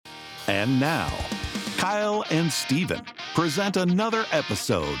And now, Kyle and Steven present another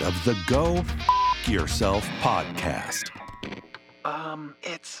episode of the Go F Yourself podcast.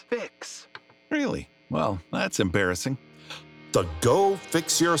 It's Fix. Really? Well, that's embarrassing. The Go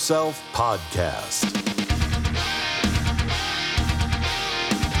Fix Yourself podcast.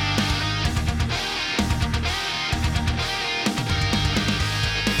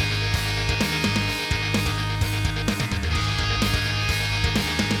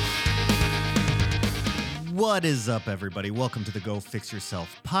 What is up, everybody? Welcome to the Go Fix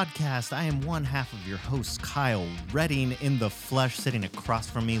Yourself podcast. I am one half of your host, Kyle Redding, in the flesh. Sitting across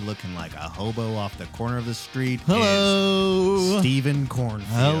from me, looking like a hobo off the corner of the street. Hello. Stephen Cornfield.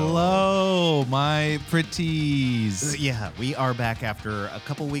 Hello, my pretties. Yeah, we are back after a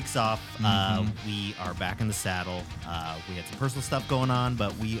couple weeks off. We are back in the saddle. We had some personal stuff going on,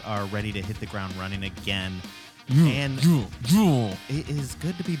 but we are ready to hit the ground running again. And it is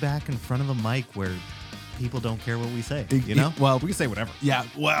good to be back in front of a mic where people don't care what we say, you know? Well, We can say whatever. yeah.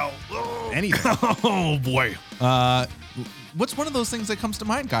 Well, Anything. oh boy. What's one of those things that comes to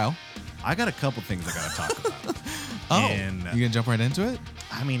mind, Kyle? I got a couple things I got to talk about. Oh, And, you gonna jump right into it?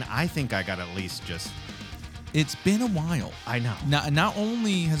 I mean, I think I got at least just, It's been a while. I know. Not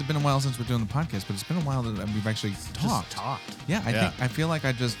only has it been a while since we're doing the podcast, but it's been a while that we've actually talked. Yeah, I feel like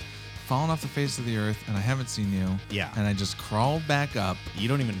I just fallen off the face of the earth and I haven't seen you. Yeah. And I just crawled back up. You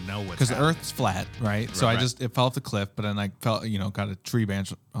don't even know what's Because the happening. Earth's flat, right? So Right. it fell off the cliff, but then I felt, got a tree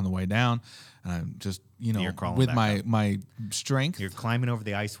branch on the way down, and I'm just, You're crawling with back my strength. You're climbing over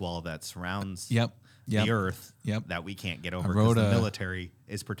the ice wall that surrounds Yep. the Earth Yep. that we can't get over wrote because the a- military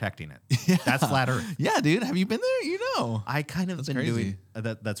is protecting it. That's flat Earth. Yeah, dude. Have you been there? You know. I kind of That's been crazy.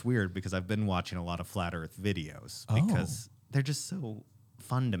 doing that's weird because I've been watching a lot of flat Earth videos Oh. because they're just so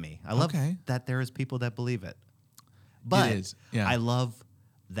fun to me. I love Okay. that there is people that believe it. But is, yeah. I love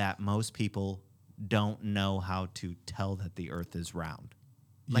that most people don't know how to tell that the Earth is round.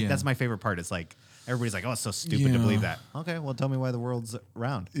 Like Yeah. that's my favorite part. It's like everybody's like, "Oh, it's so stupid to believe Yeah. that." Okay, well, tell me why the world's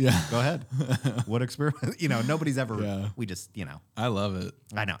round. Yeah. Go ahead. What experiment? Nobody's ever. Yeah. We just, I love it.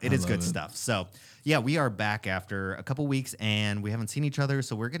 I know it I is love good it. stuff. So yeah, we are back after a couple weeks and we haven't seen each other.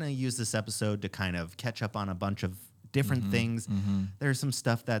 So we're gonna use this episode to kind of catch up on a bunch of different things. There's some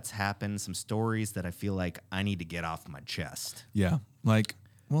stuff that's happened, some stories that I feel like I need to get off my chest. Yeah. Like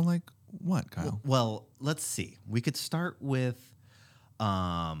what, Kyle? Well, let's see. We could start with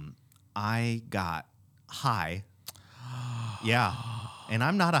I got high. Yeah. And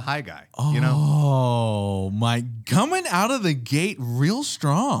I'm not a high guy. Oh my! Coming out of the gate real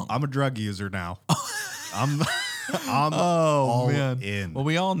strong. I'm a drug user now. I'm all in. Well,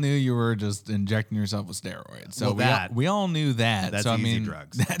 we all knew you were just injecting yourself with steroids. So Well, we all knew that. That's so I easy mean,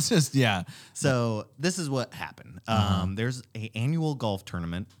 drugs. That's just So this is what happened. There's an annual golf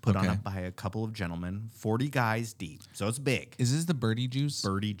tournament put on Okay. up by a couple of gentlemen, 40 guys deep. So it's big. Is this the birdie juice?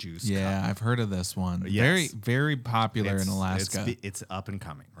 Birdie Juice Yeah, Cup. I've heard of this one. Yes. Very, very popular in Alaska. It's up and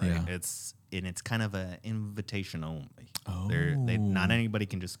coming, right? Yeah. It's kind of an invitation only. Oh. Not anybody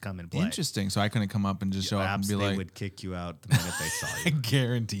can just come and play. Interesting. So I couldn't come up and just show up and be They like, would kick you out the minute they saw I you.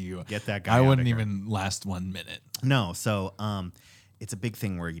 guarantee you. Get that guy I outta wouldn't here. even last 1 minute. No, so it's a big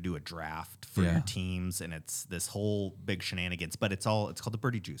thing where you do a draft for Yeah. your teams, and it's this whole big shenanigans. But it's called the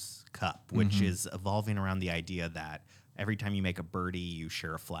Birdie Juice Cup, which is evolving around the idea that every time you make a birdie, you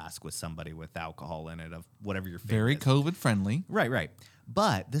share a flask with somebody with alcohol in it of whatever your favorite Very is. COVID friendly. Right.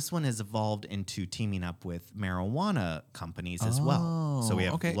 But this one has evolved into teaming up with marijuana companies as well. So we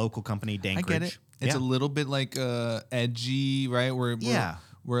have okay. local company Dankridge. I get it. It's Yeah. a little bit like edgy, right?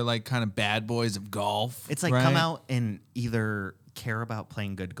 We're like kind of bad boys of golf. It's like right? come out and either care about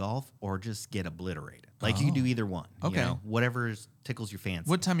playing good golf or just get obliterated. Like you can do either one. Okay. Whatever tickles your fancy.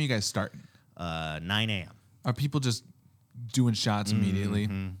 What time are you guys starting? 9 a.m. Are people just doing shots immediately?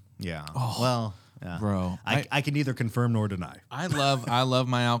 Yeah. Oh, well, yeah. bro, I can neither confirm nor deny. I love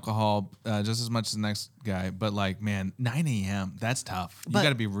my alcohol just as much as the next guy, but like, man, 9 a.m. That's tough. You But got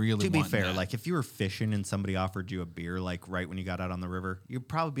to be really. To be wanting fair, that. like if you were fishing and somebody offered you a beer, like right when you got out on the river, you'd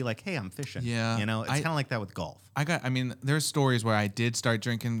probably be like, "Hey, I'm fishing." Yeah. It's kind of like that with golf. I mean, there's stories where I did start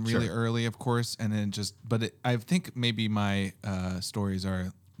drinking really Sure. early, of course, and then I think maybe my stories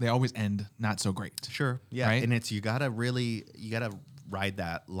they always end not so great. Sure. Yeah. Right? And you gotta ride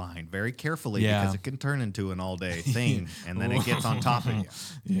that line very carefully Yeah. because it can turn into an all day thing and then it gets on top of you.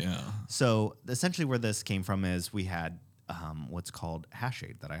 Yeah. So essentially where this came from is we had what's called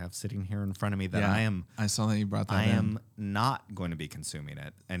Hashade that I have sitting here in front of me that Yeah, I saw that you brought that I in. am not going to be consuming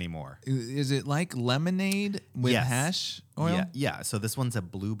it anymore. Is it like lemonade with Yes. hash oil? Yeah. So this one's a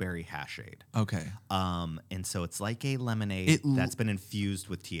blueberry Hashade. Okay. And so it's like a lemonade It that's been infused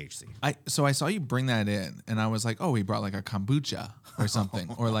with THC. So I saw you bring that in, and I was like, oh, he brought like a kombucha or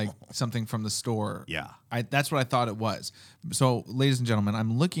something, or like something from the store. Yeah. That's what I thought it was. So, ladies and gentlemen,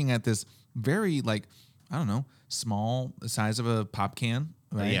 I'm looking at this very like, I don't know, small, the size of a pop can.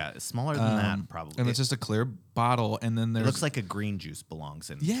 Right? Yeah, smaller than that probably. And it's just a clear bottle, and then it there's looks like a green juice belongs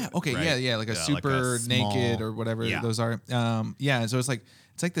in. yeah, it, okay, right? yeah, like a Yeah, super small- naked or whatever Yeah. those are. Yeah, so it's like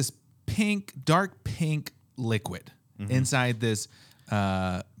this dark pink liquid Mm-hmm. inside this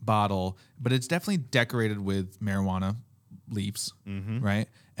bottle, but it's definitely decorated with marijuana leaves, Mm-hmm. right?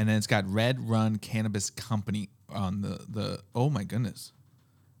 And then it's got Red Run Cannabis Company on the. Oh my goodness,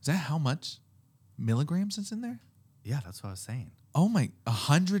 is that how much milligrams is in there? Yeah, that's what I was saying. Oh my,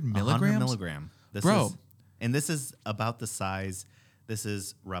 100 milligrams. 100 milligram. This Bro. is, and this is about the size. This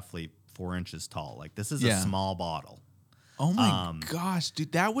is roughly 4 inches tall. Like this is Yeah. a small bottle. Oh my gosh,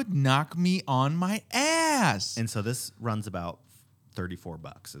 dude, that would knock me on my ass. And so this runs about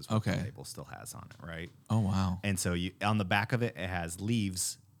 $34 is what Okay. the label still has on it, right? Oh wow. And so you on the back of it, it has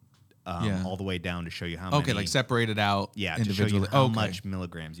leaves Yeah. all the way down to show you how Okay, many. like separated out yeah, to show individually. you how Okay. much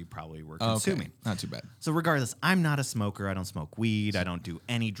milligrams you probably were Okay, consuming. not too bad. So regardless, I'm not a smoker. I don't smoke weed. I don't do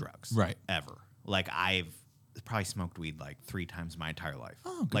any drugs. Right. Ever. Like I've probably smoked weed like 3 times my entire life.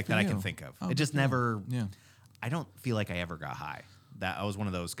 Oh, good like for that I you. can think of. Oh, it good just for you. never. Yeah. I don't feel like I ever got high. That I was one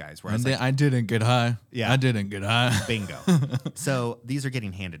of those guys where I And was like, I didn't get high. Yeah. I didn't get high. bingo. So these are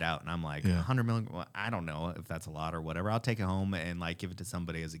getting handed out, and I'm like, Yeah. 100 million. Well, I don't know if that's a lot or whatever. I'll take it home and like give it to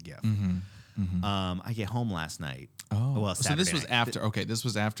somebody as a gift. I get home last night. Oh, well, so this Saturday was night. after. Okay, this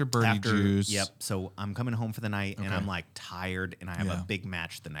was after Birdie After- Juice. Yep. So I'm coming home for the night, and Okay. I'm like tired, and I have Yeah. a big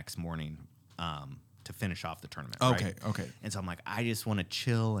match the next morning to finish off the tournament. Okay, right? okay. And so I'm like, I just want to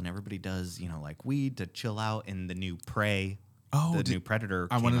chill, and everybody does, like weed to chill out. And the new Prey, Oh, the did- new Predator.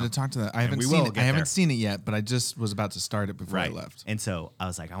 I came wanted out. to talk to that. I And haven't we seen will it. I get haven't there. seen it yet, but I just was about to start it before I left. And so I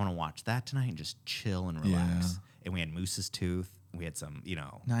was like, I want to watch that tonight and just chill and relax. And we had Moose's Tooth. We had some,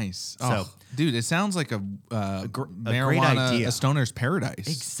 Nice. So- Oh, dude, it sounds like a great marijuana, idea. a stoner's paradise.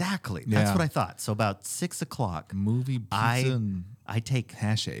 Exactly. That's Yeah. what I thought. So about 6 o'clock, Movie pizza and I take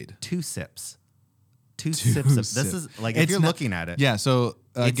hashade. 2 sips. Two sips. This is like if It's you're not- looking at it. Yeah. So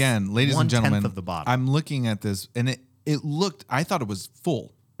again, ladies and 1/10 gentlemen, of the bottle. I'm looking at this, and it looked. I thought it was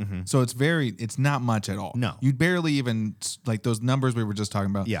full. So it's not much at all. Mm-hmm. No. You barely even like those numbers we were just talking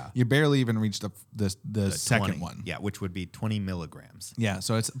about. Yeah. You barely even reached the second 20. one. Yeah, which would be 20 milligrams. Yeah.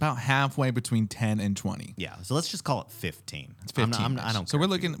 So it's about halfway between 10 and 20. Yeah. So let's just call it 15. It's 15. I don't So care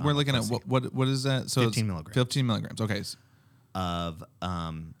we're if you- looking. I'm We're a looking at pussy. what is that? So 15 it's milligrams. 15 milligrams. Okay. So Of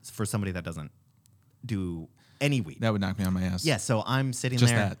for somebody that doesn't do any weed. that would knock me on my ass. Yeah, so I'm sitting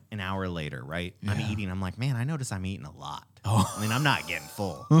Just there that. an hour later, right? Yeah. I'm eating. I'm like, man, I notice I'm eating a lot. Oh. I mean, I'm not getting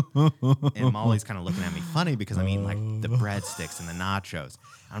full. And Molly's kind of looking at me funny because I'm eating like the breadsticks and the nachos.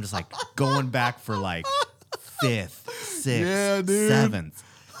 I'm just like going back for like 5th, 6th, Yeah, dude. 7th.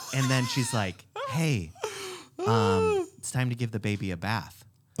 And then she's like, hey, it's time to give the baby a bath.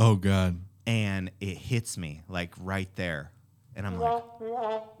 Oh God. And it hits me like right there. And I'm like,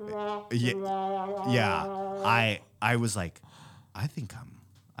 yeah. I was like, I think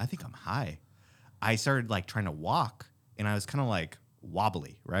I'm high. I started like trying to walk, and I was kind of like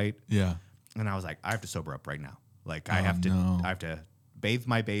wobbly, right? Yeah. And I was like, I have to sober up right now. Like Oh, I have no. to bathe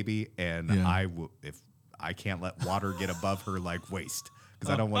my baby, and Yeah. if I can't let water get above her like waist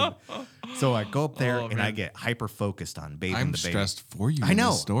because I don't want to. So I go up there and I get hyper focused on bathing I'm the baby. stressed for you. I in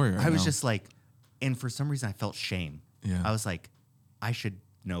know. this story right I was now. just like, and for some reason I felt shame. Yeah. I was like, I should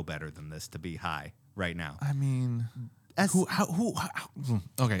know better than this to be high right now. I mean, As- who?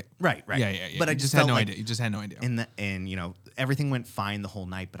 Okay. Right. Yeah. But I you just had felt no like, idea. You just had no idea. and everything went fine the whole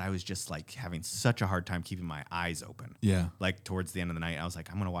night, but I was just like having such a hard time keeping my eyes open. Yeah. Like towards the end of the night, I was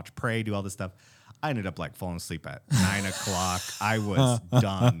like, I'm gonna watch Prey, do all this stuff. I ended up like falling asleep at 9 o'clock. I was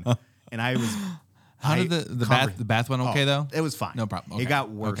done, and I was. How did the bath went okay though? It was fine. No problem. Okay. It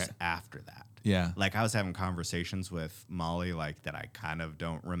got worse Okay. after that. Yeah. Like I was having conversations with Molly like that I kind of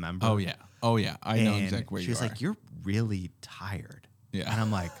don't remember. Oh yeah. I know And exactly where she you was are. like, "You're really tired." Yeah. And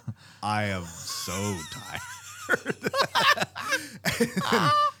I'm like, "I am so tired."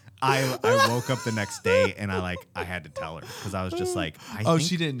 I woke up the next day and I had to tell her because I was just like, Oh, think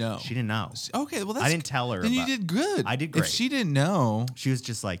she didn't know. She didn't know. Okay, well, I didn't tell her. Then you about- did good. I did If great. she didn't know, She was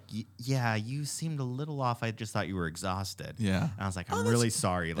just like, "Yeah, you seemed a little off. I just thought you were exhausted." Yeah. And I was like, Oh, "I'm that's- really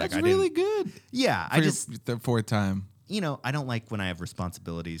sorry." Like that's I really didn't. good. Yeah, For I your just the fourth time. I don't like when I have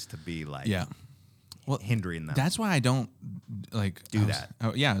responsibilities to be like Well, hindering them. That's why I don't Do that.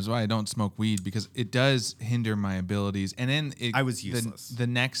 Oh, yeah, that's why I don't smoke weed, because it does hinder my abilities. And then I was useless. The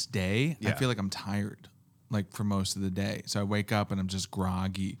next day, I Yeah. feel like I'm tired, like for most of the day. So I wake up and I'm just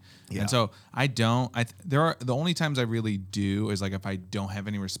groggy. Yeah. And so I don't. The only times I really do is like if I don't have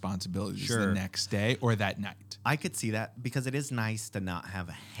any responsibilities the Sure. next day or that night. I could see that because it is nice to not have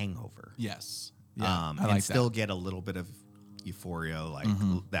a hangover. Yes. Yeah. And I like still that. get a little bit of euphoria, like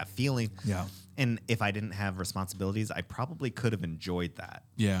that feeling. Yeah. And if I didn't have responsibilities, I probably could have enjoyed that.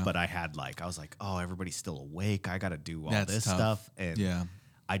 Yeah. But I was like, oh, everybody's still awake. I got to do all That's this tough. stuff. And Yeah.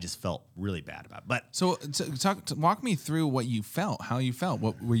 I just felt really bad about it. But So walk me through what you felt, how you felt.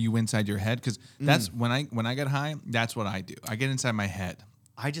 What were you inside your head? Because that's when I get high. That's what I do. I get inside my head.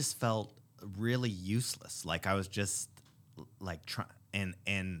 I just felt really useless. Like I was just like trying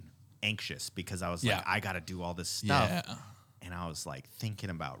and anxious because I was Yeah. like, I got to do all this stuff. Yeah. And I was like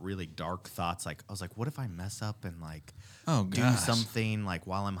thinking about really dark thoughts. Like I was like, what if I mess up and like Oh, do gosh. something like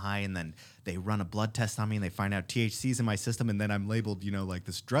while I'm high, and then they run a blood test on me and they find out THC's in my system, and then I'm labeled, like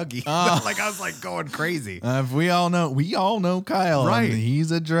this druggie. Like I was like going crazy. We all know Kyle. Right. and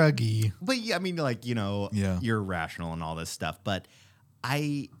he's a druggie. But yeah, I mean, like, Yeah. you're rational and all this stuff, but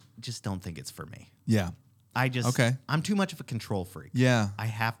I just don't think it's for me. Yeah. Okay. I'm too much of a control freak. Yeah. I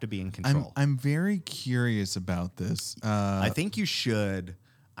have to be in control. I'm very curious about this. I think you should.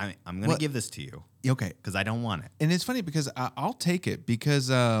 I'm going to What- give this to you Okay. because I don't want it. And it's funny because I'll take it because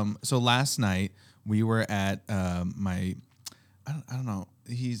so last night we were at my I don't know,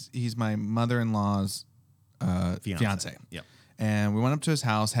 he's my mother-in-law's fiance. Yep. And we went up to his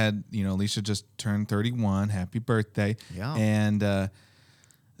house, had, Alicia just turned 31, happy birthday. Yeah. And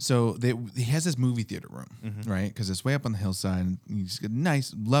so he has this movie theater room, Mm-hmm. right? Because it's way up on the hillside. And he's got a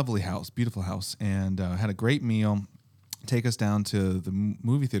nice, lovely house, beautiful house, and had a great meal. Take us down to the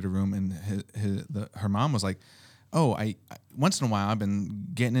movie theater room, and her mom was like, "Oh, I once in a while I've been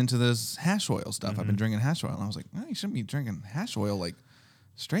getting into this hash oil stuff. I've been drinking hash oil." And I was like, "Oh, you shouldn't be drinking hash oil like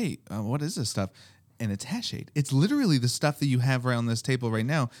straight. What is this stuff?" And it's Hashade. It's literally the stuff that you have around this table right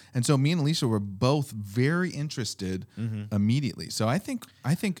now. And so me and Alicia were both very interested immediately. So I think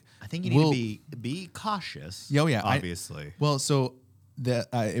I think you need to be cautious. Oh, yeah, Obviously. Well, so that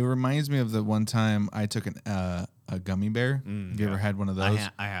it reminds me of the one time I took a gummy bear. Have you ever had one of those?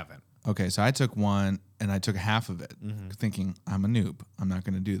 I haven't. Okay, so I took one and I took half of it, thinking I'm a noob. I'm not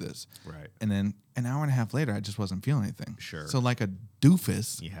going to do this. Right. And then an hour and a half later, I just wasn't feeling anything. Sure. So like a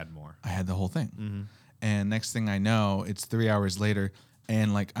doofus, You had more. I had the whole thing. And next thing I know, it's 3 hours later,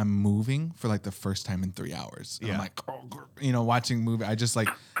 and like I'm moving for like the first time in 3 hours. And I'm Yeah. like, watching movie. I just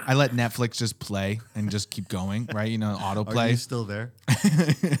I let Netflix just play and just keep going, right? Autoplay. Are you still there?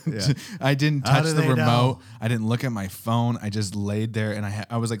 I didn't How touch do the they remote. know? I didn't look at my phone. I just laid there, and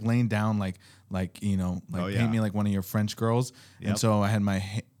I was like laying down, like Oh, yeah. paint me like one of your French girls. Yep. And so I had my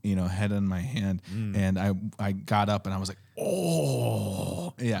head on my hand, and I got up and I was like,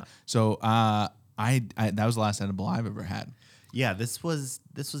 oh yeah. So I that was the last edible I've ever had. Yeah, this was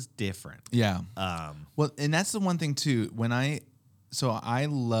different. Yeah. Um, Well, and that's the one thing too. So I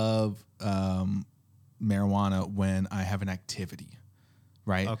love marijuana when I have an activity,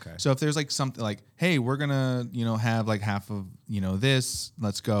 right? Okay. So if there's like something like, hey, we're gonna have like half of this,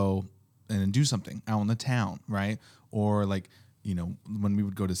 let's go and do something out in the town, right? Or like when we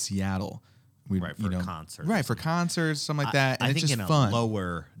would go to Seattle, we Right, for concerts. right, for concerts, something like that, and I it's think just in fun. a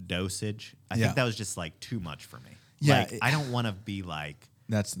lower dosage, I Yeah. think that was just like too much for me. Yeah, Like, I don't want to be like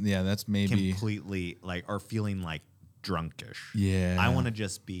That's maybe completely like or feeling like drunkish. Yeah. I want to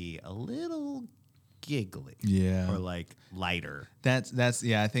just be a little giggly. Yeah. Or like lighter. That's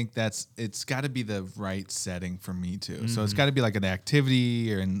I think it's got to be the right setting for me too. So Mm-hmm. it's got to be like an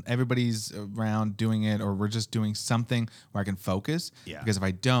activity, and everybody's around doing it, or we're just doing something where I can focus. Yeah. Because if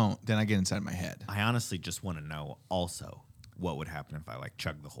I don't, then I get inside my head. I honestly just want to know also what would happen if I like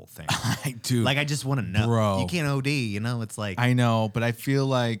chugged the whole thing. I do. Like I just want to know. Bro. You can't OD, it's like I know, but I feel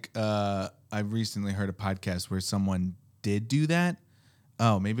like I recently heard a podcast where someone did do that.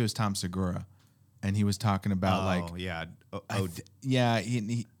 Oh, maybe it was Tom Segura, and he was talking about yeah.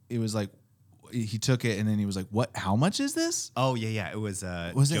 it was like he took it and then he was like, "What? How much is this?" Oh yeah. It was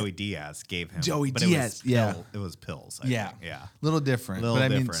Was it- Joey Diaz gave him. Joey but Diaz, It was yeah. it was pills. I Yeah. think. Yeah. Little different. Little but I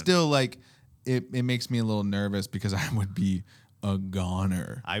mean, different. still like it makes me a little nervous because I would be a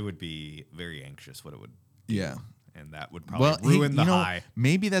goner. I would be very anxious what it would do, Yeah. and that would probably ruin the high.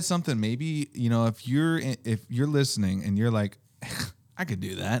 Maybe that's something. Maybe, if you're listening and you're like, I could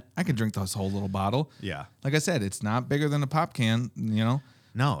do that. I could drink this whole little bottle. Yeah. Like I said, it's not bigger than a pop can,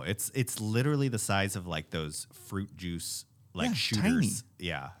 No, it's literally the size of like those fruit juice like Yeah, shooters.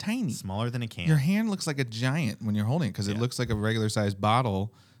 Yeah. Tiny. Smaller than a can. Your hand looks like a giant when you're holding it because it looks like a regular sized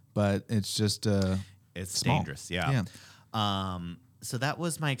bottle, but it's just It's small. dangerous. Yeah. So that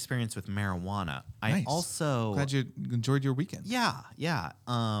was my experience with marijuana. I Nice. also Glad you enjoyed your weekend. Yeah.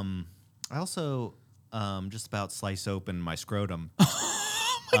 I also just about slice open my scrotum.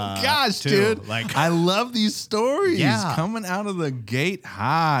 Gosh, too. dude. Like- I love these stories Yeah. coming out of the gate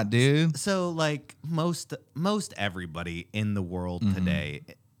hot, dude. So like most everybody in the world today,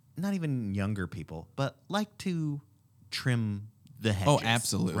 not even younger people, but like to trim the hedges. Oh,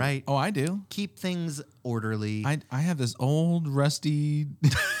 absolutely. Right? Oh, I do. Keep things orderly. I have this old rusty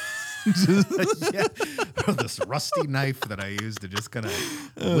Yeah. This rusty knife that I use to just kind of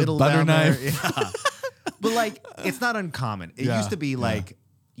whittle butter down there. knife. Yeah. But like, it's not uncommon. It Yeah, used to be yeah. like,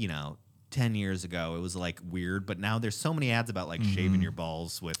 10 years ago, it was like weird, but now there's so many ads about like shaving your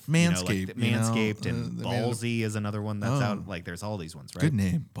balls with Manscaped, like you know, Manscaped and they made a- Ballsy is another one that's out. Like, there's all these ones, right? good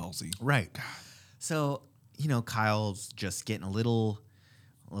name, ballsy. Right. So, Kyle's just getting a little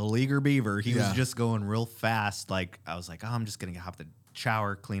eager beaver. He was Yeah. just going real fast. Like, I was like, I'm just going to hop the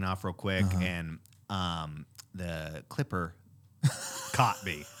shower, clean off real quick. And the clipper caught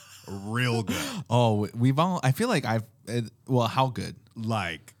me real good. Oh, we've all. I feel like how good?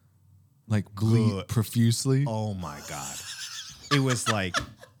 Like, Bleed Good. profusely. oh my God. It was like,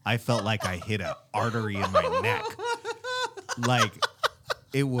 I felt like I hit an artery in my neck. Like,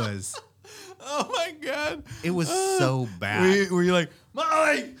 it was Oh my god! so bad. Were you like,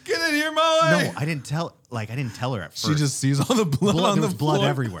 Molly, get in here, Molly? No, I didn't tell her at first. She just sees all the blood on there the was blood floor.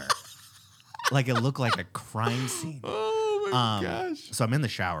 everywhere. Like, it looked like a crime scene. Oh my gosh! So I'm in the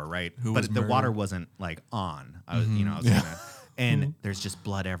shower, right? Who but was the murdered? water wasn't like on. I was, I was gonna, and there's just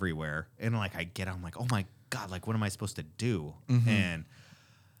blood everywhere. And like I get, I'm like, oh my God, like what am I supposed to do? And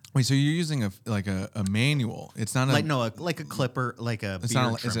Wait, so you're using a manual? It's not like like a clipper, like a It's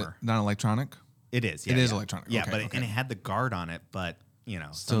beard not. Is it trimmer. not electronic? It is. It is electronic. Yeah, Okay, but okay. and it had the guard on it, but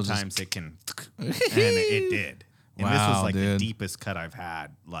Still just- sometimes it can, and it did. And this was Wow, like the dude. deepest cut I've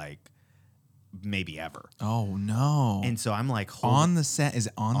had, like maybe ever. Oh no! And so I'm like on the set, is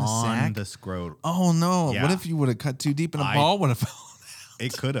it on the on sack? the scrotum. Oh no! Yeah. What if you would have cut too deep and a ball would have fallen?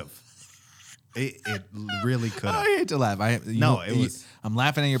 It could have. It really could have. I hate to laugh. No, it was- I'm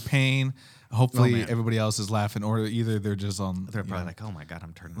laughing at your pain. Hopefully, man. everybody else is laughing, or either they're just on. They're probably like, "Oh my God,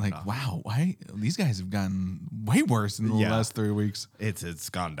 I'm turning it like, off." wow, why these guys have gotten way worse in the Yeah. last 3 weeks. It's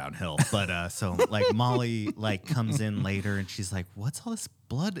gone downhill. But so like Molly like comes in later and she's like, "What's all this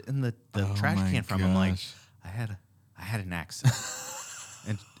blood in the Oh trash my can from?" I'm like, gosh. "I had an accident,"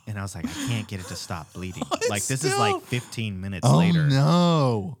 and I was like, "I can't get it to stop bleeding." Like this is like 15 minutes Oh later.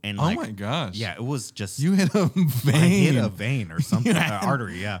 no! And oh like, my gosh! Yeah, it was just you hit a vein. I hit a vein or something, Yeah.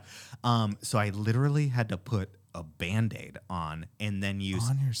 artery. Yeah. So I literally had to put a Band-Aid on and then use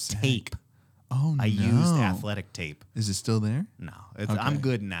On your sack. tape. Oh no! I used athletic tape. Is it still there? No, I'm Okay.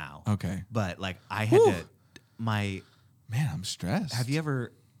 good now. Okay. But like I had Whew. to, my, Man, I'm stressed. have you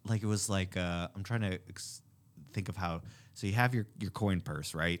ever, like it was like, I'm trying to think of how, so you have your coin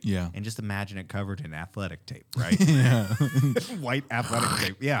purse, right? Yeah. And just imagine it covered in athletic tape, right? Yeah. White athletic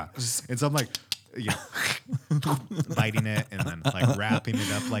tape. Yeah. And so I'm like, biting it and then like wrapping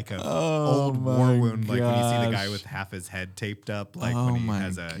it up like a old war my wound, like when you see the guy gosh. with half his head taped up, like Oh when he my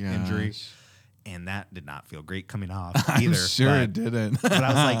has an injury. gosh. And that did not feel great coming off I'm either. sure but, it didn't. but I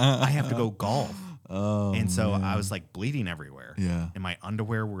was like, I have to go golf. Oh, And so man. I was like bleeding everywhere. Yeah. And my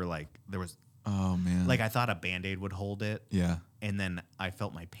underwear were like, there was Oh man. like, I thought a Band-Aid would hold it. yeah. And then I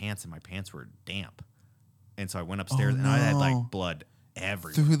felt my pants and my pants were damp. And so I went upstairs Oh, and I had no. like blood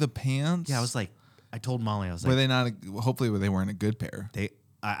everywhere. Through the pants. Yeah. I was like, I told Molly, I was Were like, they not? Hopefully, they weren't a good pair.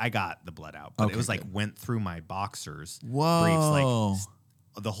 I got the blood out, but Okay, it was like good. went through my boxers. Whoa. Briefs,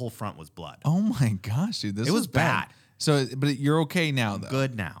 like the whole front was blood. Oh my gosh, dude! This It was bad. bad. So, but you're okay now, though.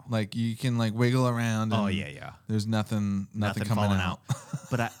 Good now. Like you can like wiggle around. Oh and yeah. There's nothing coming falling out.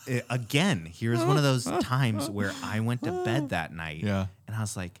 But again, here's one of those times where I went to bed that night. Yeah. And I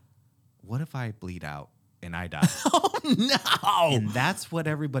was like, what if I bleed out and I die? Oh no! And that's what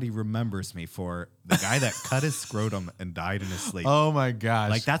everybody remembers me for. The guy that cut his scrotum and died in his sleep. Oh my gosh!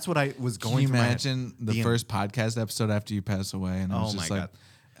 Like that's what I was Can going you through my head. imagine the Being- first podcast episode after you pass away? And it was Oh just my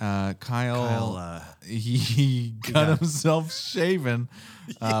like, Kyle, Kyle, he got himself shaven,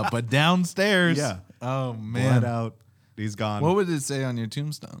 but downstairs. Yeah. Oh man. Bled out. He's gone. What would it say on your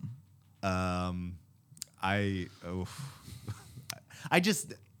tombstone? I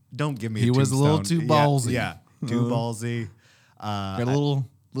just don't give me. He was a little tombstone. too ballsy. Yeah, too ballsy. Got a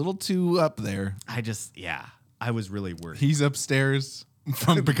little too up there. I was really worried. He's upstairs.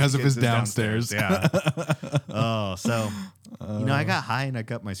 because of his downstairs. Yeah. Oh, so I got high and I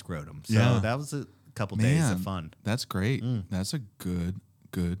got my scrotum. So Yeah. that was a couple days of fun. That's great. That's a good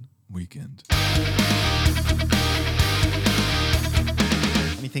weekend.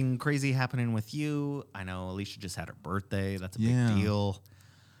 Anything crazy happening with you? I know Alicia just had her birthday. That's a big Yeah. deal.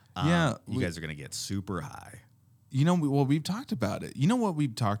 Yeah, You guys are gonna get super high. We've talked about it. You know what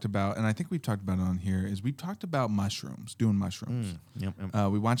we've talked about, and I think we've talked about it on here, is we've talked about mushrooms, doing mushrooms. Yep.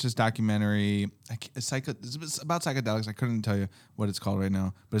 We watched this documentary, it's about psychedelics. I couldn't tell you what it's called right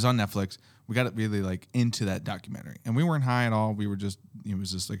now, but it's on Netflix. We got really like into that documentary, and we weren't high at all. We were just, it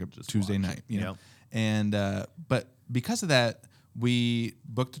was just like a Tuesday night, you know. Yep. And but because of that, we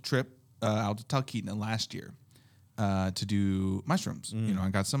booked a trip out to Talkeetna last year to do mushrooms. I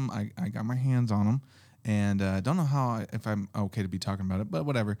got some. I got my hands on them. And don't know if I'm okay to be talking about it, but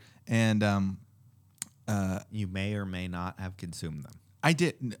whatever. And You may or may not have consumed them. I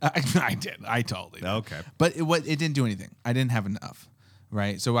did. I did. I totally did. Okay. But it didn't do anything. I didn't have enough,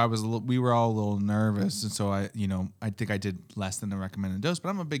 right? So we were all a little nervous, and so I think I did less than the recommended dose. But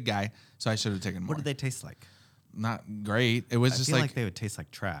I'm a big guy, so I should have taken more. What did they taste like? Not great. It was I just feel like, like they would taste like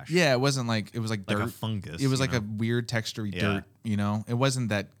trash. yeah. It wasn't like, it was like Like dirt. a fungus, It was you like know? a weird textury Yeah. dirt. It wasn't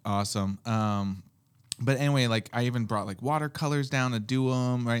that awesome. But anyway, like I even brought like watercolors down to do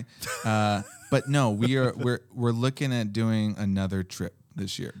them, right? But no, we're looking at doing another trip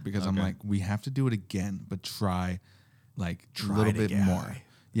this year because I'm Okay. like, we have to do it again, but try a Try little to bit get more. high.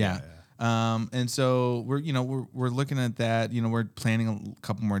 Yeah. And so we're looking at that. We're planning a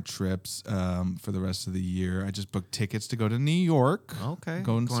couple more trips for the rest of the year. I just booked tickets to go to New York. Okay.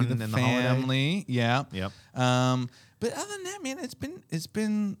 Go and see Going the in the holiday. family. Yeah. Yep. But other than that, man, it's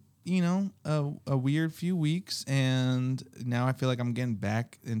been a weird few weeks, and now I feel like I'm getting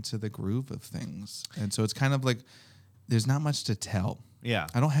back into the groove of things. And so it's kind of like there's not much to tell. Yeah.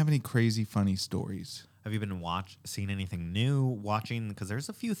 I don't have any crazy funny stories. Have you been seen anything new? Watching, because there's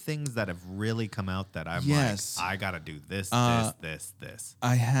a few things that have really come out that I'm Yes. like, I gotta do this. This.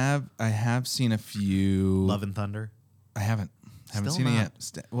 I have seen a few. Love and Thunder. I haven't Still seen it not.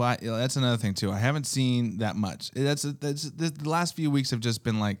 yet. Well, that's another thing too. I haven't seen that much. That's the last few weeks have just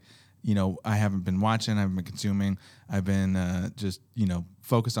been like, I haven't been watching. I haven't been consuming. I've been just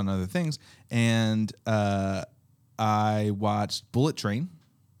focused on other things. And I watched Bullet Train.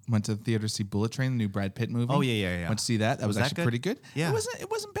 Went to the theater to see Bullet Train, the new Brad Pitt movie. Oh, yeah. Went to see that. That was that actually good? pretty good. Yeah. It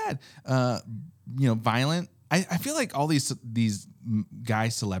wasn't bad. Violent. I feel like all these guy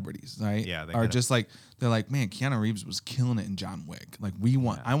celebrities, right? Yeah, they are gotta- just like, they're like, man, Keanu Reeves was killing it in John Wick. Like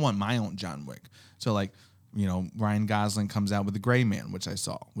I want my own John Wick. So like, Ryan Gosling comes out with The Gray Man, which I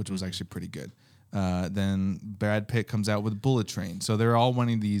saw, which was actually pretty good. Then Brad Pitt comes out with Bullet Train. So they're all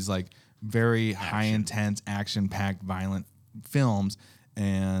wanting these like very high intense, action packed, violent films,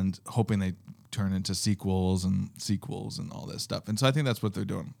 and hoping they turn into sequels and all this stuff. And so I think that's what they're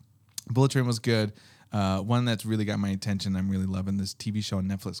doing. Bullet Train was good. One that's really got my attention. I'm really loving this TV show on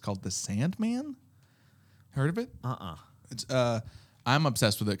Netflix called The Sandman. Heard of it? It's I'm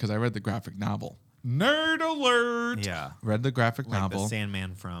obsessed with it because I read the graphic novel. Nerd alert! Yeah. Read the graphic Like novel. the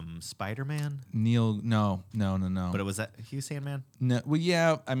Sandman from Spider-Man. Neil, no. But it was that Hugh Sandman? No, well,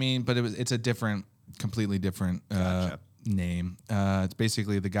 yeah, I mean, but it's a completely different Gotcha. name. It's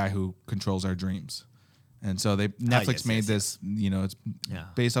basically the guy who controls our dreams. And so Netflix yes, made yes, this, it's Yeah.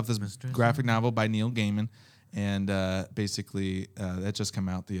 based off this Mr. graphic novel by Neil Gaiman. And basically, that just came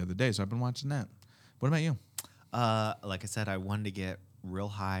out the other day. So I've been watching that. What about you? Like I said, I wanted to get real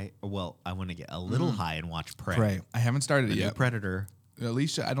high. Well, I want to get a little high and watch Prey. Prey. I haven't started The it new yet. Predator.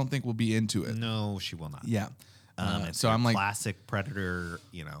 Alicia, I don't think will be into it. No, she will not. Yeah. It's so your I'm like, classic Predator.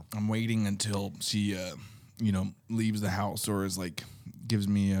 I'm waiting until she, leaves the house or is like, gives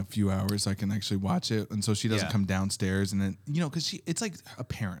me a few hours so I can actually watch it. And so she doesn't Yeah. come downstairs and then, because it's like a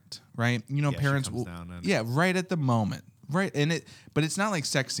parent, right? she Parents comes will, down and- yeah, right at the moment. Right. But it's not like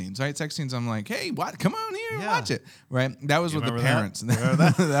sex scenes, right? Sex scenes, I'm like, hey, what? Come on here and Yeah. watch it. Right. That was You with the remember that?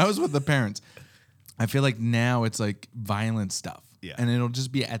 parents. That was with the parents. I feel like now it's like violent stuff. Yeah. And it'll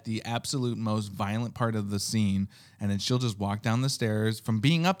just be at the absolute most violent part of the scene. And then she'll just walk down the stairs from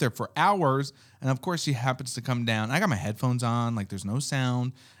being up there for hours. And of course, she happens to come down. I got my headphones on, like there's no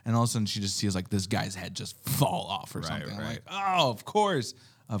sound. And all of a sudden, she just sees like this guy's head just fall off or something. I'm like, oh, of course.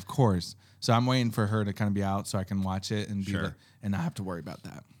 So I'm waiting for her to kind of be out so I can watch it and Sure. and not have to worry about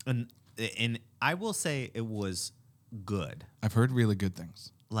that. And I will say it was good. I've heard really good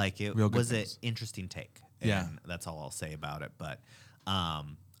things. Like it Real good was an things. interesting take. Yeah. And that's all I'll say about it. But I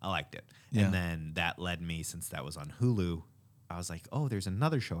liked it. Yeah. And then that led me, since that was on Hulu, I was like, oh, there's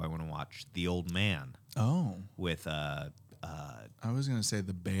another show I want to watch, The Old Man, Oh, with I was gonna say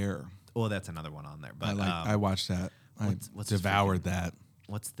The Bear. well, that's another one on there. But I watched that. what's I his devoured that.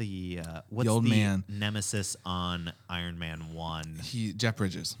 what's the old man. nemesis on Iron Man 1? Jeff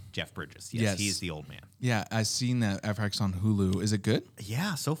Bridges. Jeff Bridges. Yes. Yes, he's the old man. Yeah, I've seen that FX on Hulu. Is it good?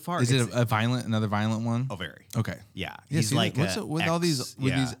 Yeah, so far. Is it another violent one? Oh, very. Okay. Yeah, Yeah, he's see, like what's it with all these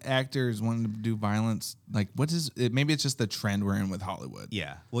yeah. these actors wanting to do violence? Like, what is it? Maybe it's just the trend we're in with Hollywood.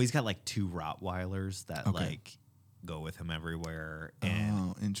 Yeah. Well, he's got like 2 Rottweilers that Okay. like go with him everywhere. And,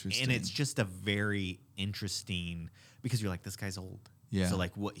 Oh, interesting. And it's just a very interesting because you're like, this guy's old. Yeah. So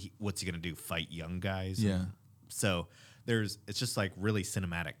like, what's he gonna do? Fight young guys? Yeah. And so it's just like really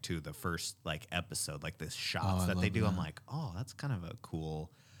cinematic too. The first like episode, like this shots I that they love do. I'm that. like, oh, that's kind of a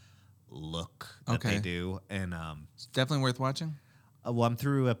cool look that they Okay. do. And It's definitely worth watching. well, I'm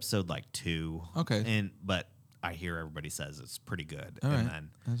through episode like 2. Okay. But I hear everybody says it's pretty good. All and right. then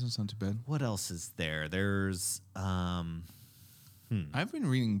That doesn't sound too bad. what else is there? There's I've been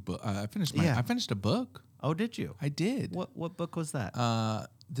reading. I finished a book. oh, did you? I did. What book was that?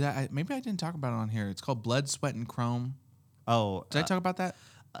 Maybe I didn't talk about it on here. It's called Blood, Sweat, and Chrome. oh, Did I talk about that?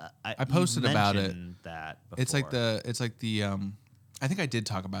 I posted about it. That It's like the I think I did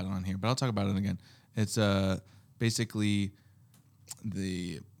talk about it on here, but I'll talk about it again. It's basically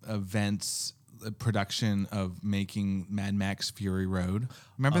the events production of making Mad Max Fury Road.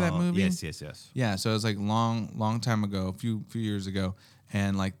 Remember that movie? Yes. Yeah, so it was like long time ago, a few years ago,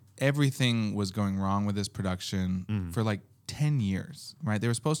 and like everything was going wrong with this production for like 10 years, right? They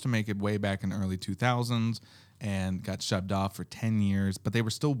were supposed to make it way back in the early 2000s and got shoved off for 10 years, but they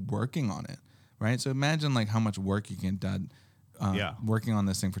were still working on it, right? So imagine like how much work you can do working on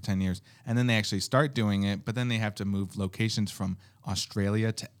this thing for 10 years. And then they actually start doing it, but then they have to move locations from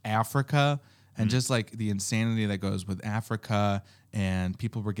Australia to Africa. And just like the insanity that goes with Africa, and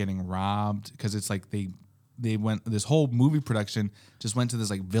people were getting robbed because it's like they went, this whole movie production just went to this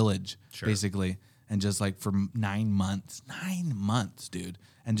like village basically, and just like for 9 months, dude,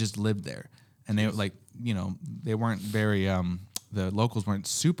 and just lived there. And they like, they weren't very the locals weren't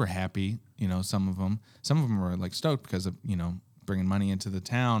super happy, some of them were like stoked because of, bringing money into the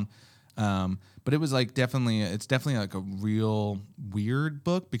town. But it was like it's definitely like a real weird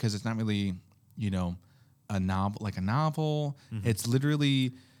book because it's not really, a novel. It's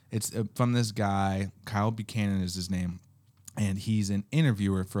literally, from this guy, Kyle Buchanan is his name. And he's an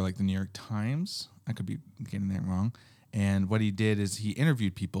interviewer for like the New York Times. I could be getting that wrong. And what he did is he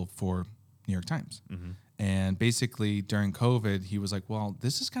interviewed people for New York Times. And basically during COVID, he was like, well,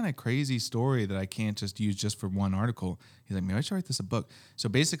 this is kind of crazy story that I can't just use just for one article. He's like, maybe I should write this a book. So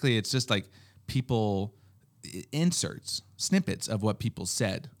basically it's just like people inserts, snippets of what people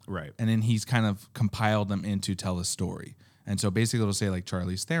said. Right. And then he's kind of compiled them into tell a story. And so basically it'll say like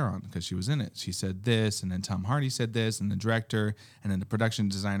Charlize Theron, because she was in it. She said this, and then Tom Hardy said this, and the director, and then the production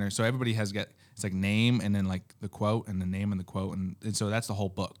designer. So everybody it's like name and then like the quote and the name and the quote. And so that's the whole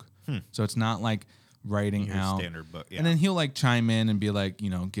book. So it's not like writing Your out standard book. Yeah. And then he'll like chime in and be like,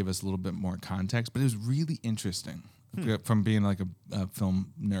 give us a little bit more context. But it was really interesting from being like a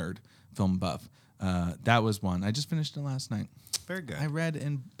film nerd, film buff. That was one. I just finished it last night. Very good. I read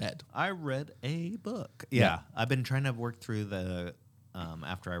in bed. I read a book. Yeah. I've been trying to work through the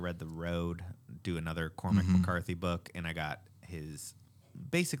after I read The Road, do another Cormac McCarthy book, and I got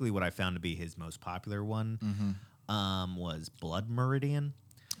basically what I found to be his most popular one was Blood Meridian.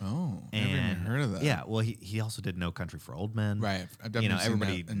 Oh, I never even heard of that. Yeah, well, he also did No Country for Old Men. Right. I've definitely seen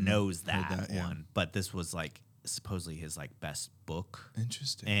everybody that and knows heard that yeah. one, but this was like supposedly his like best book.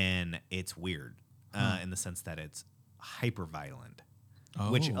 Interesting. And it's weird in the sense that it's hyper violent,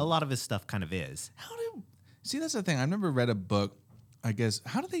 Oh. which a lot of his stuff kind of is. See, that's the thing. I've never read a book, I guess.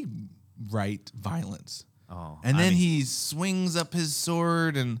 How do they write violence? Oh, And I then mean- he swings up his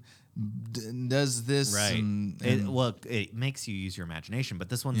sword and does this. Right. And It makes you use your imagination, but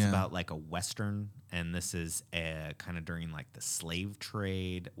this one's Yeah. about like a Western, and this is kind of during like the slave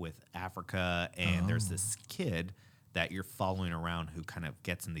trade with Africa. And there's this kid that you're following around who kind of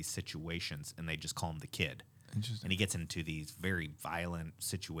gets in these situations, and they just call him the kid. Interesting. And he gets into these very violent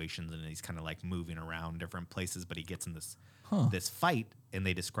situations, and he's kind of like moving around different places, but he gets in this fight, and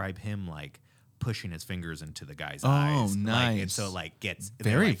they describe him like pushing his fingers into the guy's eyes. nice. Like, and so like gets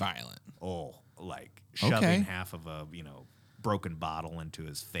Very like, violent. Oh, like shoving Okay. half of a broken bottle into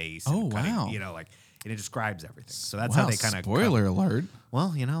his face. Oh, and cutting, wow. And it describes everything. So that's Wow, how they kind of spoiler alert.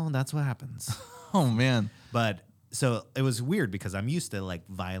 Well, that's what happens. Oh man. But So it was weird because I'm used to like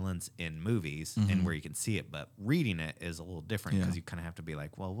violence in movies and where you can see it, but reading it is a little different because you kind of have to be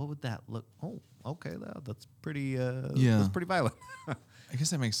like, well, what would that look? Oh, okay, that's pretty. That's pretty violent. I guess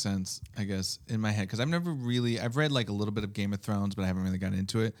that makes sense. I guess in my head because I've read like a little bit of Game of Thrones, but I haven't really gotten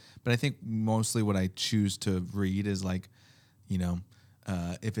into it. But I think mostly what I choose to read is like,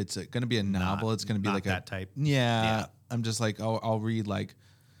 if it's going to be a novel, it's going to be like that type. Yeah, I'm just like I'll read like.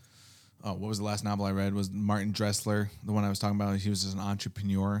 Oh, what was the last novel I read? Was Martin Dressler, the one I was talking about? He was just an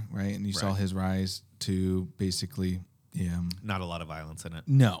entrepreneur, right? And you saw his rise to basically, Not a lot of violence in it.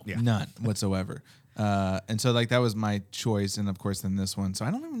 no, none whatsoever. And so like that was my choice, and of course then this one. So I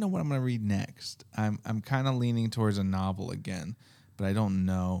don't even know what I'm going to read next. I'm kind of leaning towards a novel again, but I don't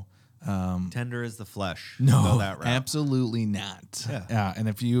know. Tender as the flesh. No, Go that route. absolutely not. Yeah. And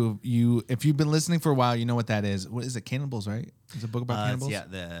if you've been listening for a while, you know what that is. What is it? Cannibals, right? It's a book about cannibals.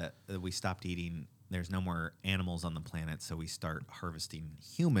 Yeah, we stopped eating. There's no more animals on the planet, so we start harvesting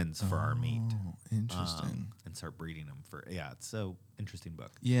humans for our meat. Oh, interesting. And start breeding them for. Yeah, it's so interesting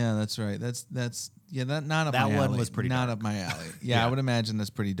book. Yeah, that's right. That's that not up That my alley. one was pretty not dark. up my alley. Yeah, I would imagine that's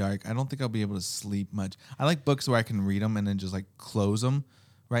pretty dark. I don't think I'll be able to sleep much. I like books where I can read them and then just like close them.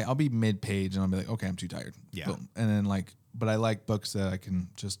 Right, I'll be mid-page and I'll be like, okay, I'm too tired. Yeah. Boom. And then but I like books that I can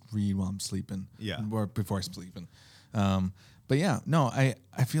just read while I'm sleeping. Yeah. Or before I'm sleeping. But yeah, no, I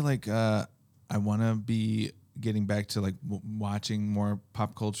feel like I want to be getting back to like watching more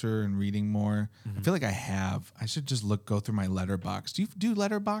pop culture and reading more. I feel like I should just go through my Letterboxd. Do you do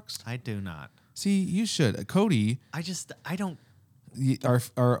Letterboxd? I do not. See, you should. Cody, I don't.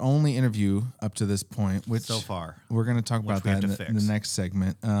 our only interview up to this point, which So far. we're going to talk about we have that to in the fix. next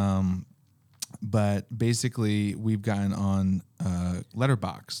segment. But basically, we've gotten on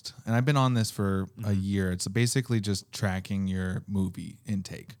Letterboxd, and I've been on this for a year. It's basically just tracking your movie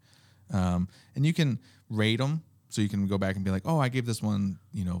intake, and you can rate them. So you can go back and be like, oh, I gave this one,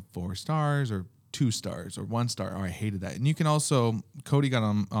 4 stars or 2 stars or 1 star. Oh, I hated that. And you can also, Cody got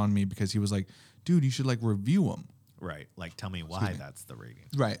on me because he was like, dude, you should like review them. Right, like tell me why that's the rating.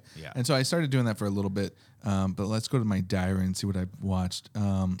 Right. Yeah. And so I started doing that for a little bit. But let's go to my diary and see what I watched.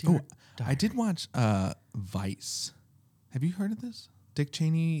 I did watch Vice. Have you heard of this? Dick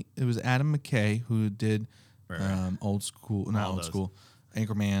Cheney. It was Adam McKay who did Old School, not All Old those. School,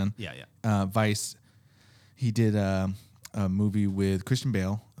 Anchorman. Yeah. Vice. He did a movie with Christian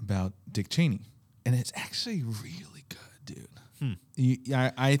Bale about Dick Cheney. And it's actually really good, dude.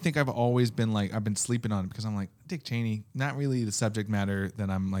 I think I've always been like, I've been sleeping on it because I'm like, Dick Cheney, not really the subject matter that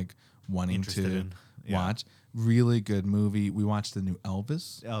I'm like wanting Interested to in. Yeah. watch. Really good movie. We watched the new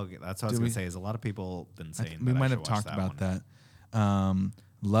Elvis. Oh, okay, that's what I was Did going we? to say. Is a lot of people been saying We that I might should have watch talked that about one.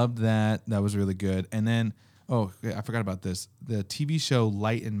 that. Loved that. That was really good. And then, I forgot about this. The TV show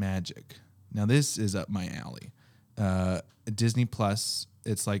Light and Magic. Now, this is up my alley. Disney Plus.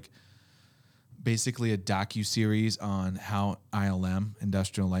 It's like basically a docu-series on how ILM,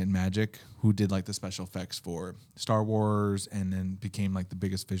 Industrial Light and Magic, who did like the special effects for Star Wars and then became like the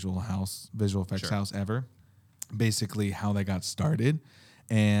biggest visual effects house ever. Basically how they got started.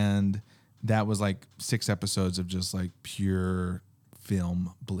 And that was like 6 episodes of just like pure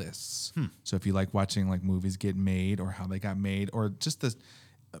film bliss. So if you like watching like movies get made or how they got made or just the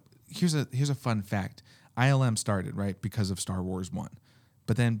here's a fun fact. ILM started, right, because of Star Wars 1.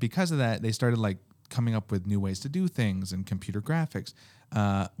 But then because of that, they started like coming up with new ways to do things and computer graphics.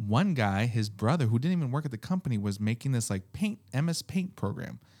 One guy, his brother, who didn't even work at the company, was making this like MS Paint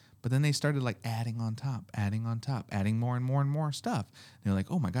program. But then they started like adding on top, adding more and more and more stuff. And they're like,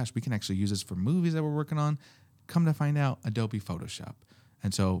 oh my gosh, we can actually use this for movies that we're working on. Come to find out, Adobe Photoshop.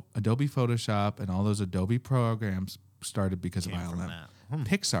 And so Adobe Photoshop and all those Adobe programs started because Came of from ILM. that.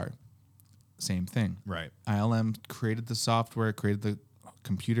 Pixar, same thing. Right. ILM created the software, created the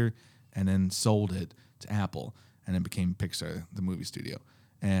computer, and then sold it to Apple, and it became Pixar, the movie studio,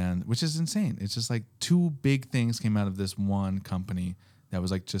 and which is insane. It's just like 2 big things came out of this one company that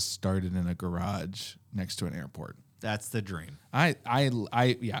was like just started in a garage next to an airport. That's the dream. I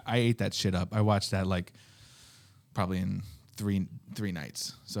ate that shit up. I watched that like probably in three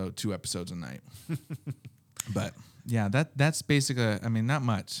nights, so 2 episodes a night. But yeah, that's basically. I mean, not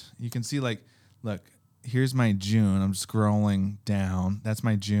much. You can see like, look. Here's my June. I'm scrolling down. That's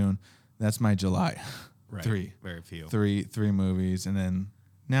my June. That's my July. Right. 3. Very few. Three movies. And then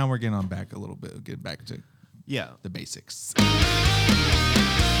now we're getting on back a little bit. Get back to Yeah. the basics. Have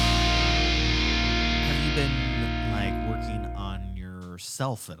you been like working on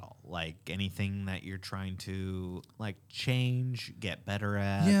yourself at all? Like anything that you're trying to like change, get better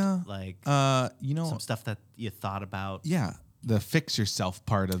at? Yeah. Like Some stuff that you thought about? Yeah. The fix yourself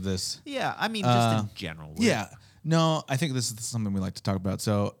part of this. Yeah. I mean, just in general. Yeah. No, I think this is something we like to talk about.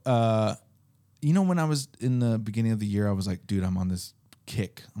 So, when I was in the beginning of the year, I was like, dude, I'm on this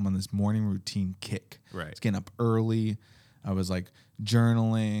kick. I'm on this morning routine kick. Right. It's getting up early. I was like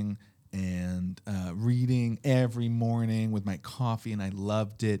journaling and reading every morning with my coffee, and I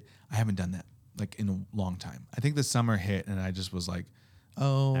loved it. I haven't done that like in a long time. I think the summer hit, and I just was like,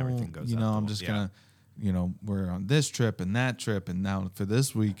 oh, Everything goes up I'm the- just yeah. gonna, we're on this trip and that trip, and now for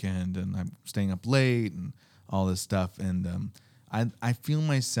this weekend, and I'm staying up late and all this stuff, and I feel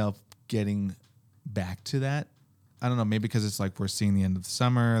myself getting back to that. I don't know, maybe because it's like we're seeing the end of the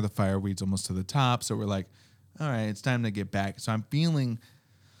summer, the fireweed's almost to the top, so we're like, all right, it's time to get back. So I'm feeling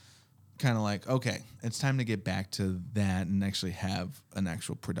kind of like, okay, it's time to get back to that and actually have an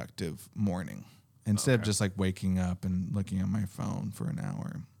actual productive morning instead of just like waking up and looking at my phone for an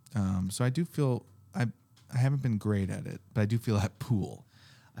hour. So I do feel I haven't been great at it, but I do feel that pool,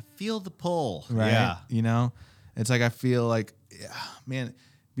 I feel the pull. right? Yeah. It's like I feel like, man,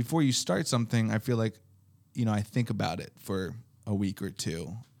 before you start something, I feel like, I think about it for a week or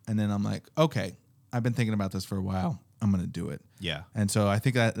two, and then I'm like, okay, I've been thinking about this for a while. I'm going to do it. Yeah. And so I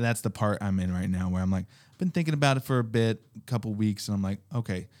think that's the part I'm in right now where I'm like, I've been thinking about it for a bit, a couple weeks, and I'm like,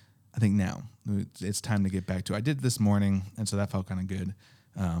 okay, I think now it's time to get back to it. I did it this morning, and so that felt kind of good.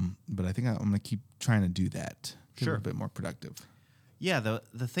 But I think I'm going to keep trying to do that. Get Sure. a little bit more productive. Yeah,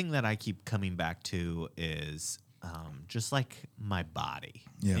 the thing that I keep coming back to is just like my body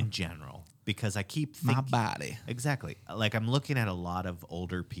Yeah. in general, because I keep My thinking body. exactly like I'm looking at a lot of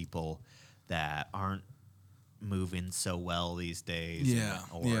older people that aren't moving so well these days,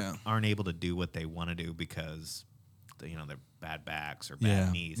 or aren't able to do what they want to do because they're bad backs or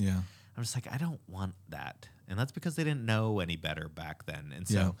bad knees. Yeah. I'm just like, I don't want that, and that's because they didn't know any better back then, and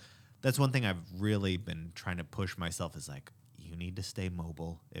so. Yeah. That's one thing I've really been trying to push myself is like, you need to stay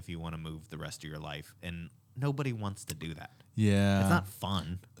mobile if you want to move the rest of your life. And nobody wants to do that. Yeah. It's not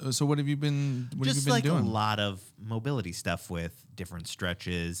fun. So what have you been Just doing? a lot of mobility stuff with different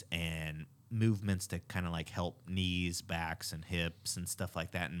stretches and movements to kind of like help knees, backs, and hips and stuff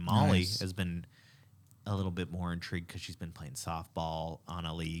like that. And Molly Nice. has been a little bit more intrigued because she's been playing softball on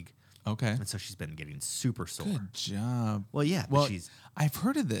a league. Okay. And so she's been getting super sore. Good job. Well, yeah, but Well, she's I've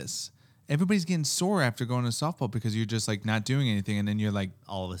heard of this. Everybody's getting sore after going to softball because you're just like not doing anything, and then you're like,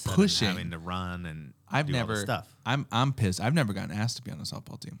 all of a sudden pushing. having to run and I've do all never. the stuff. I'm pissed. I've never gotten asked to be on a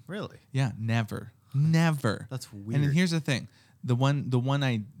softball team. Really? Yeah, never. That's And then weird. here's the thing. The one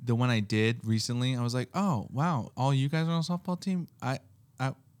I did recently, I was like, oh wow, all you guys are on a softball team.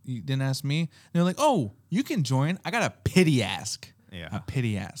 You didn't ask me. And they're like, oh, you can join. I got a pity ask. Yeah. A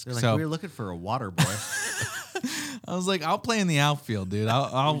pity ask. They're like, So we were looking for a water boy. I was like, I'll play in the outfield, dude.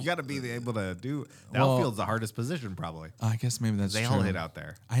 I'll you got to be able to do. The Well- outfield's the hardest position, probably. I guess maybe that's They true. all hit out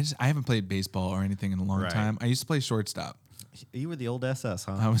there. I haven't played baseball or anything in a long Right. time. I used to play shortstop. You were the old SS,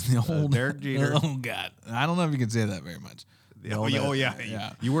 huh? I was the old Derek Jeter. Oh God, I don't know if you can say that very much. The old-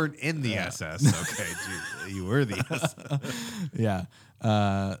 yeah. You weren't in the SS. Okay, you were the SS. Yeah.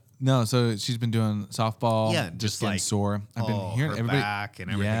 No, so she's been doing softball. Yeah, just just getting like, sore. I've been hearing her everybody. back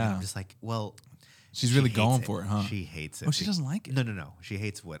and everything. Yeah. I'm just like, well, She's she really hates going for it, huh? She hates it. Oh, she doesn't like it. No. She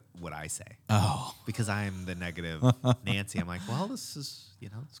hates what I say Oh, because I'm the negative Nancy. I'm like, well, this is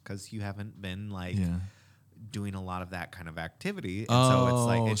it's because you haven't been like. yeah. Doing a lot of that kind of activity, and so it's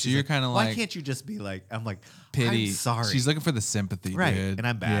like, Oh, and so she's you're like, kinda why like- can't you just be like, I'm like, Pity. I'm sorry, She's looking for the sympathy, right, dude. and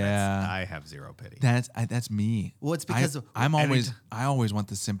I'm bad. Yeah. I have zero pity. That's me. Well, it's because I anytime- always want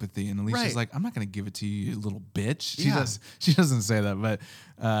the sympathy, and Alicia's Right. like, I'm not gonna give it to you, you little bitch. Yeah. She doesn't say that, but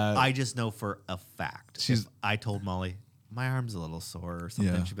I just know for a fact. She's- If I told Molly my arm's a little sore or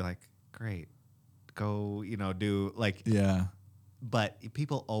something, Yeah. she'd be like, great, go, do like. yeah, But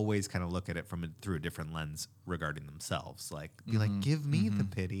people always kind of look at it through a different lens regarding themselves. Like, be like, give me the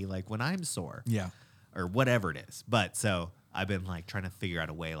pity, like when I'm sore. yeah. Or whatever it is. But so I've been like trying to figure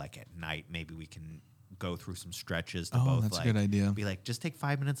out a way, like at night, maybe we can go through some stretches to Oh, both that's a like good idea. be like, just take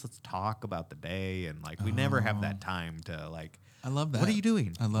 5 minutes, let's talk about the day. And like we never have that time to like I love that. what are you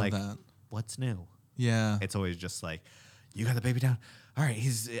doing? I love Like, that. What's new? Yeah. It's always just like, you got the baby down. All right,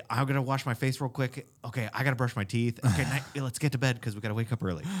 I'm gonna wash my face real quick. Okay, I gotta brush my teeth. Okay, let's get to bed because we gotta wake up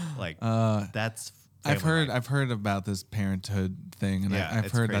early. Like that's. I've family life. heard about this parenthood thing, and Yeah, I've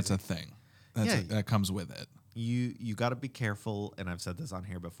it's heard crazy. that's a thing. Yeah. That comes with it. You got to be careful, and I've said this on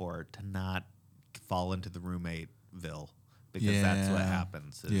here before, to not fall into the roommateville because that's what Yeah.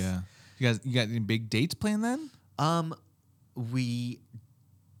 happens. is- Yeah. You got any big dates planned then? I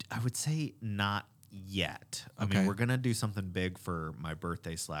would say not yet. I Okay. mean, we're gonna do something big for my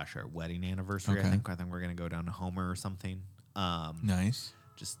birthday / our wedding anniversary. Okay. I think we're gonna go down to Homer or something. Nice.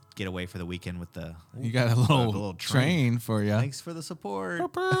 just get away for the weekend with the. You got a little train for you. Thanks for the support.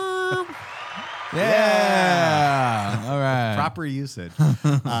 Yeah. All right. Proper usage.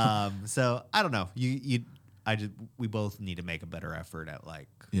 So I don't know. We both need to make a better effort at like,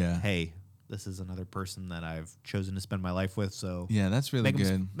 hey, this is another person that I've chosen to spend my life with. So yeah, that's really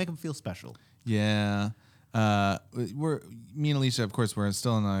good. Make them feel special. Yeah. Me and Alicia, of course, we're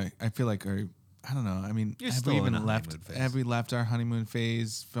still in I feel like I don't know. I mean, have we left our honeymoon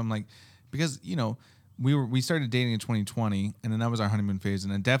phase from like, because, we started dating in 2020 and then that was our honeymoon phase.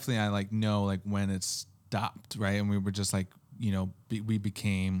 And then definitely I like know like when it stopped. Right. And we were just like, we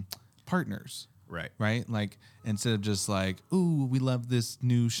became partners. Right. Like instead of just like, ooh, we love this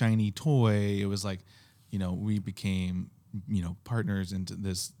new shiny toy. It was like, we became, partners into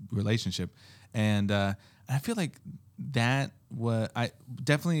this relationship. And I feel like that I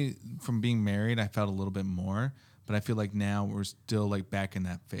definitely from being married, I felt a little bit more, but I feel like now we're still like back in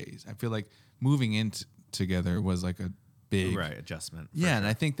that phase. I feel like moving in together was like a big adjustment. Yeah. Sure. And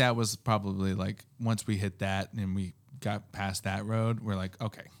I think that was probably like once we hit that and we got past that road, we're like,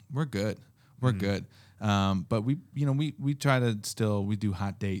 okay, we're good. We're good. But we try to still, we do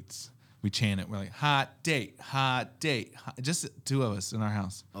hot dates. We chant it. We're like, hot date. Just two of us in our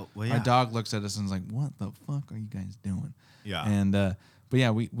house. Oh, well, yeah. Our dog looks at us and is like, what the fuck are you guys doing? Yeah. And, but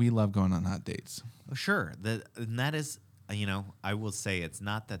yeah, we love going on hot dates. Well, sure. And that is, I will say it's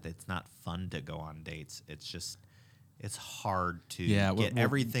not that it's not fun to go on dates. It's just, it's hard to get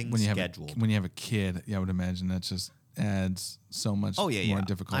everything scheduled. When you have a kid, I would imagine that just adds so much more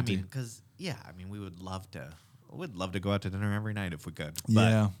difficulty. I mean, because, we would love to. We'd love to go out to dinner every night if we could.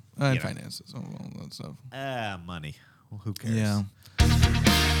 But, and finances, all that stuff. Money. Well, who cares? Yeah.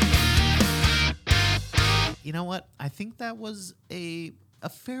 You know what? I think that was a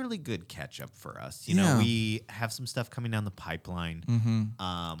fairly good catch up for us. We have some stuff coming down the pipeline.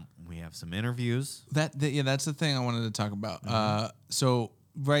 Mm-hmm. We have some interviews. That's the thing I wanted to talk about. Mm-hmm. So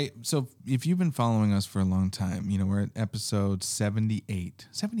if you've been following us for a long time, we're at episode 78.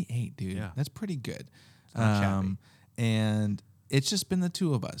 78, dude. Yeah. That's pretty good. And it's just been the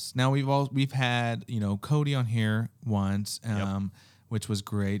two of us. Now we've had, Cody on here once, which was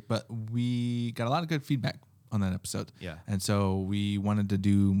great, but we got a lot of good feedback on that episode. Yeah. And so we wanted to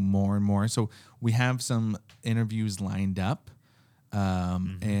do more and more. So we have some interviews lined up.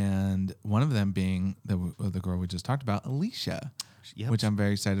 And one of them being the girl we just talked about, Alicia, which I'm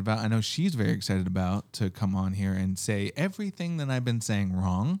very excited about. I know she's very excited about to come on here and say everything that I've been saying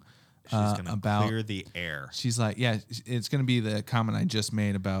wrong. She's going to clear the air. She's like, it's going to be the comment I just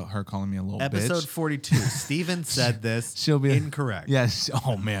made about her calling me a little bitch. Episode 42. Steven said this. She'll be incorrect. Yes.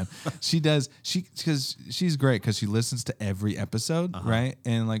 Oh, man. She does. Because she's great because she listens to every episode, right?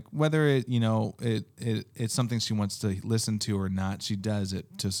 And like whether it's something she wants to listen to or not, she does it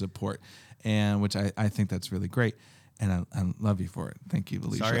to support. And which I think that's really great. And I love you for it. Thank you,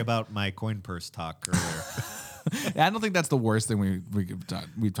 Alicia. Sorry about my coin purse talk earlier. I don't think that's the worst thing we've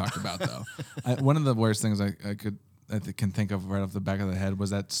talked about though. One of the worst things I can think of right off the back of the head was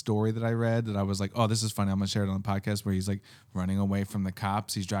that story that I read that I was like, oh, this is funny. I'm gonna share it on the podcast where he's like running away from the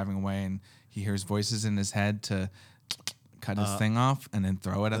cops. He's driving away and he hears voices in his head to cut his thing off and then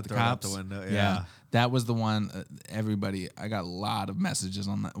throw it at the cops. Out the window. Yeah. That was the one. Everybody, I got a lot of messages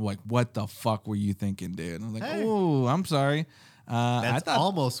on that. Like, what the fuck were you thinking, dude? And I was like, oh, I'm sorry. That's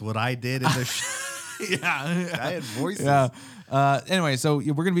almost what I did in the show. Yeah. I had voices. Yeah. Anyway, so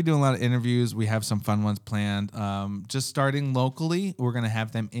we're going to be doing a lot of interviews. We have some fun ones planned. Just starting locally, we're going to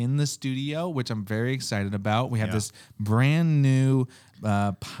have them in the studio, which I'm very excited about. We have this brand new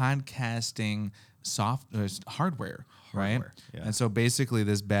podcasting hardware, right? Yeah. And so basically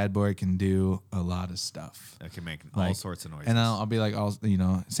this bad boy can do a lot of stuff. It can make all sorts of noises. And I'll be like,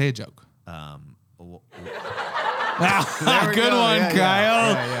 say a joke. Good one,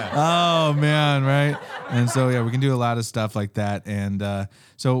 Kyle. Yeah. Oh, man, right? And so, we can do a lot of stuff like that. And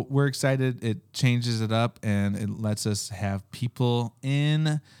so we're excited. It changes it up, and it lets us have people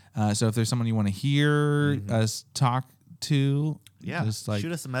in. So if there's someone you want to hear us talk to, just like,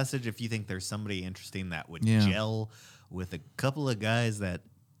 shoot us a message if you think there's somebody interesting that would gel with a couple of guys that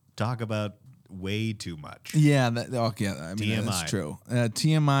talk about way too much. Yeah, TMI. That's true.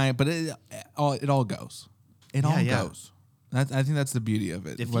 TMI, but it all goes. It all goes. I think that's the beauty of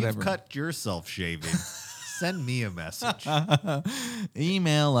it. If you've cut yourself shaving, send me a message.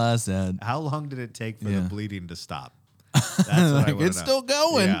 Email us at... How long did it take for the bleeding to stop? That's what I want to know. It's still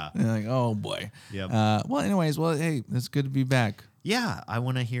going. Yeah. You're like, oh, boy. Yep. Hey, it's good to be back. Yeah, I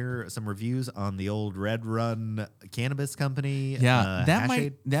want to hear some reviews on the old Red Run Cannabis Company. Yeah,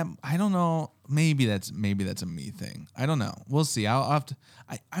 I don't know. maybe that's a me thing. I don't know. We'll see. I'll have to.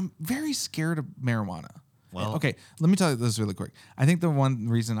 I'm very scared of marijuana. Well- okay. Let me tell you this really quick. I think the one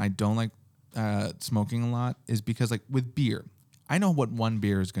reason I don't like smoking a lot is because like with beer, I know what one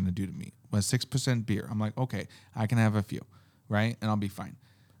beer is going to do to me. A 6% beer, I'm like, okay, I can have a few, right, and I'll be fine.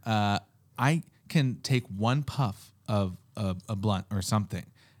 I can take one puff of a blunt or something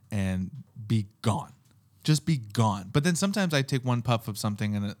and be gone. Just be gone. But then sometimes I take one puff of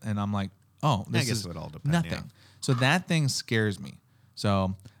something and I'm like, oh, this guess is it would all depend, nothing. yeah. So that thing scares me.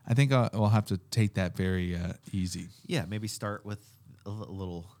 So I think I'll have to take that very easy. Yeah, maybe start with a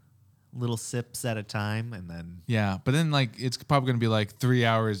little sips at a time, and then Yeah, but then like it's probably gonna be like 3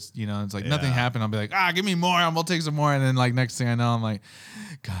 hours. It's like nothing Yeah. happened. I'll be like, give me more. I'm gonna take some more, and then like next thing I know, I'm like,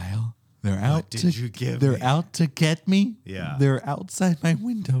 Kyle, they're out. did you give They're me? out to get me. Yeah. they're outside my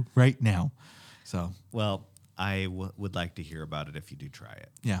window right now. So well, I would like to hear about it if you do try it.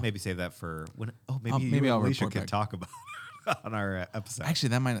 Yeah. maybe save that for when. Oh, maybe maybe you I'll and Alicia report can back. talk about it on our episode. actually,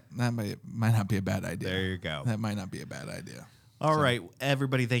 that might not be a bad idea. There you go. That might not be a bad idea. All right,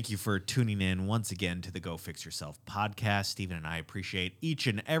 everybody, thank you for tuning in once again to the Go Fix Yourself podcast. Stephen and I appreciate each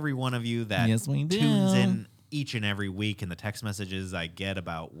and every one of you that Yes, we do. tunes in each and every week, and the text messages I get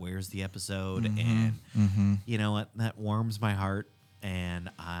about where's the episode, and you know what, that warms my heart, and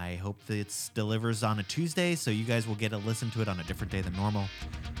I hope that it delivers on a Tuesday, so you guys will get to listen to it on a different day than normal.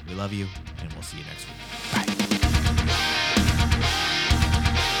 We love you, and we'll see you next week. Bye.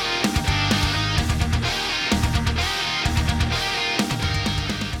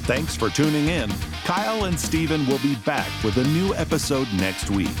 Thanks for tuning in. Kyle and Steven will be back with a new episode next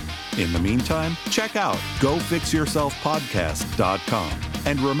week. In the meantime, check out GoFixYourselfPodcast.com.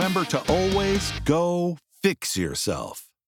 And remember to always go fix yourself.